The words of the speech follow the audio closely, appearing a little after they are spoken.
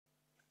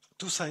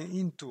To sign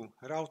into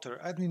router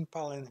admin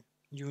panel,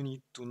 you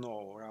need to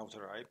know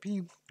router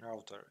IP,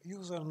 router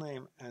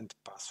username and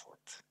password.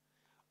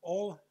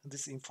 All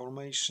these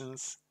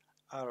informations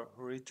are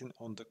written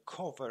on the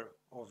cover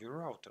of your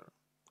router.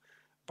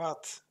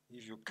 But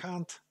if you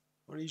can't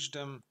reach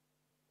them,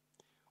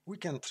 we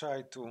can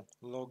try to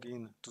log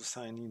in to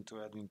sign into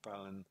admin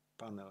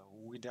panel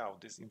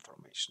without this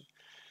information.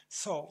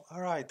 So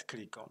right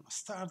click on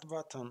Start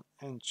button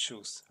and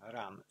choose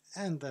Run,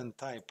 and then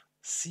type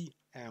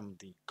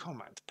cmd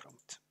command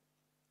prompt.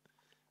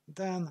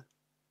 Then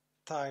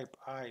type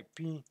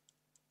IP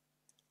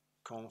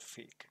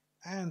config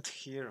and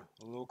here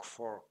look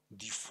for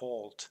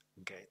default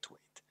gateway.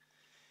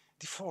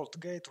 Default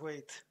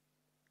gateway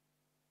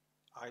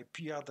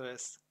IP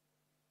address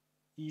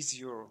is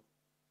your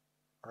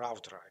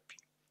router IP.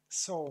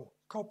 So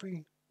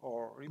copy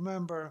or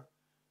remember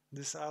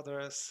this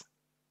address,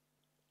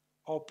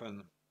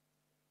 open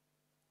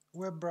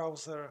web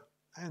browser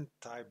and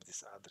type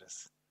this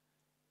address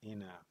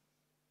in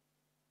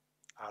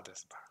a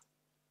address bar.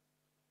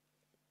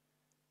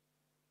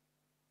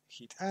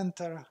 Hit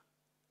enter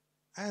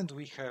and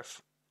we have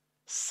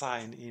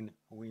sign in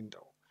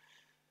window.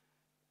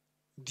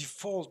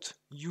 Default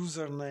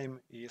username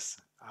is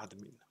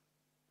admin.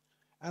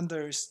 And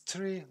there is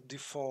 3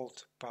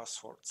 default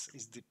passwords.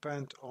 It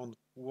depends on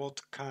what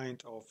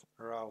kind of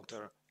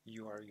router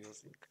you are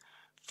using.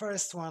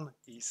 First one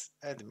is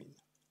admin.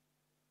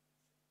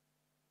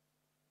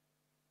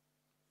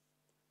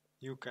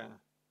 You can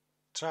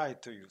try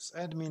to use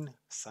admin,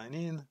 sign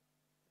in.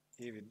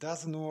 If it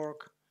doesn't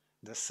work,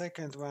 the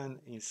second one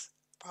is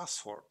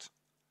password.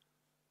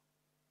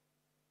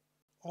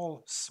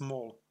 All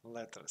small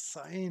letters,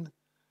 sign in.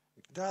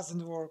 If it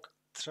doesn't work,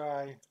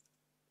 try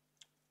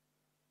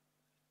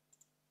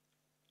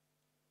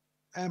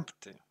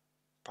empty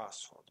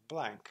password,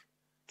 blank,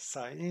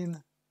 sign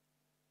in.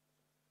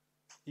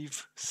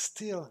 If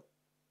still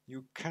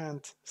you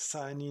can't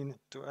sign in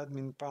to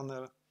admin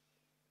panel,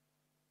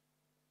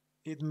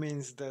 it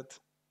means that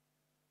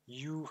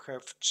you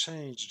have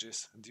changed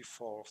this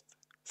default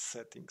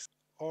settings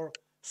or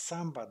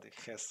somebody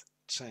has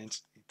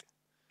changed it.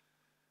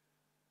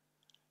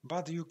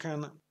 But you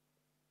can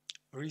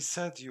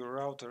reset your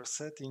router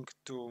setting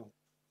to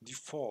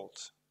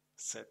default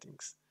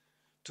settings.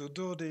 To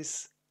do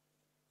this,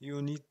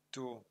 you need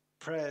to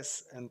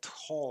press and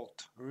hold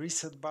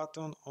reset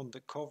button on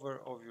the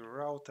cover of your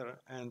router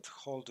and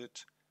hold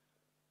it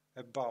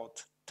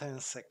about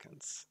 10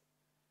 seconds.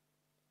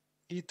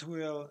 It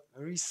will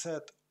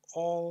reset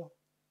all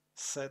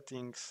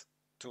settings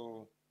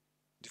to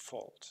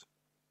default.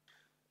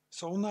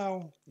 So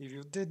now, if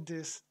you did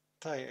this,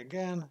 try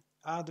again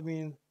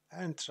admin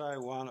and try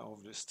one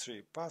of these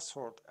 3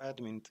 password,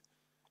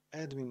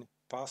 admin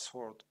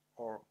password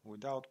or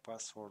without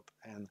password,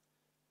 and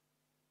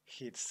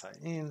hit sign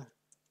in,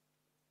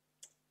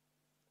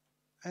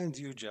 and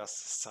you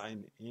just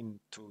sign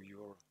into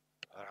your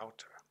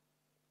router.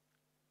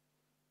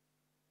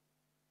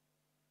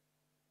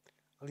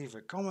 Leave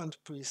a comment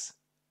please,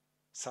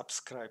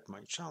 subscribe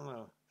my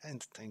channel,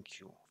 and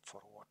thank you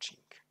for watching.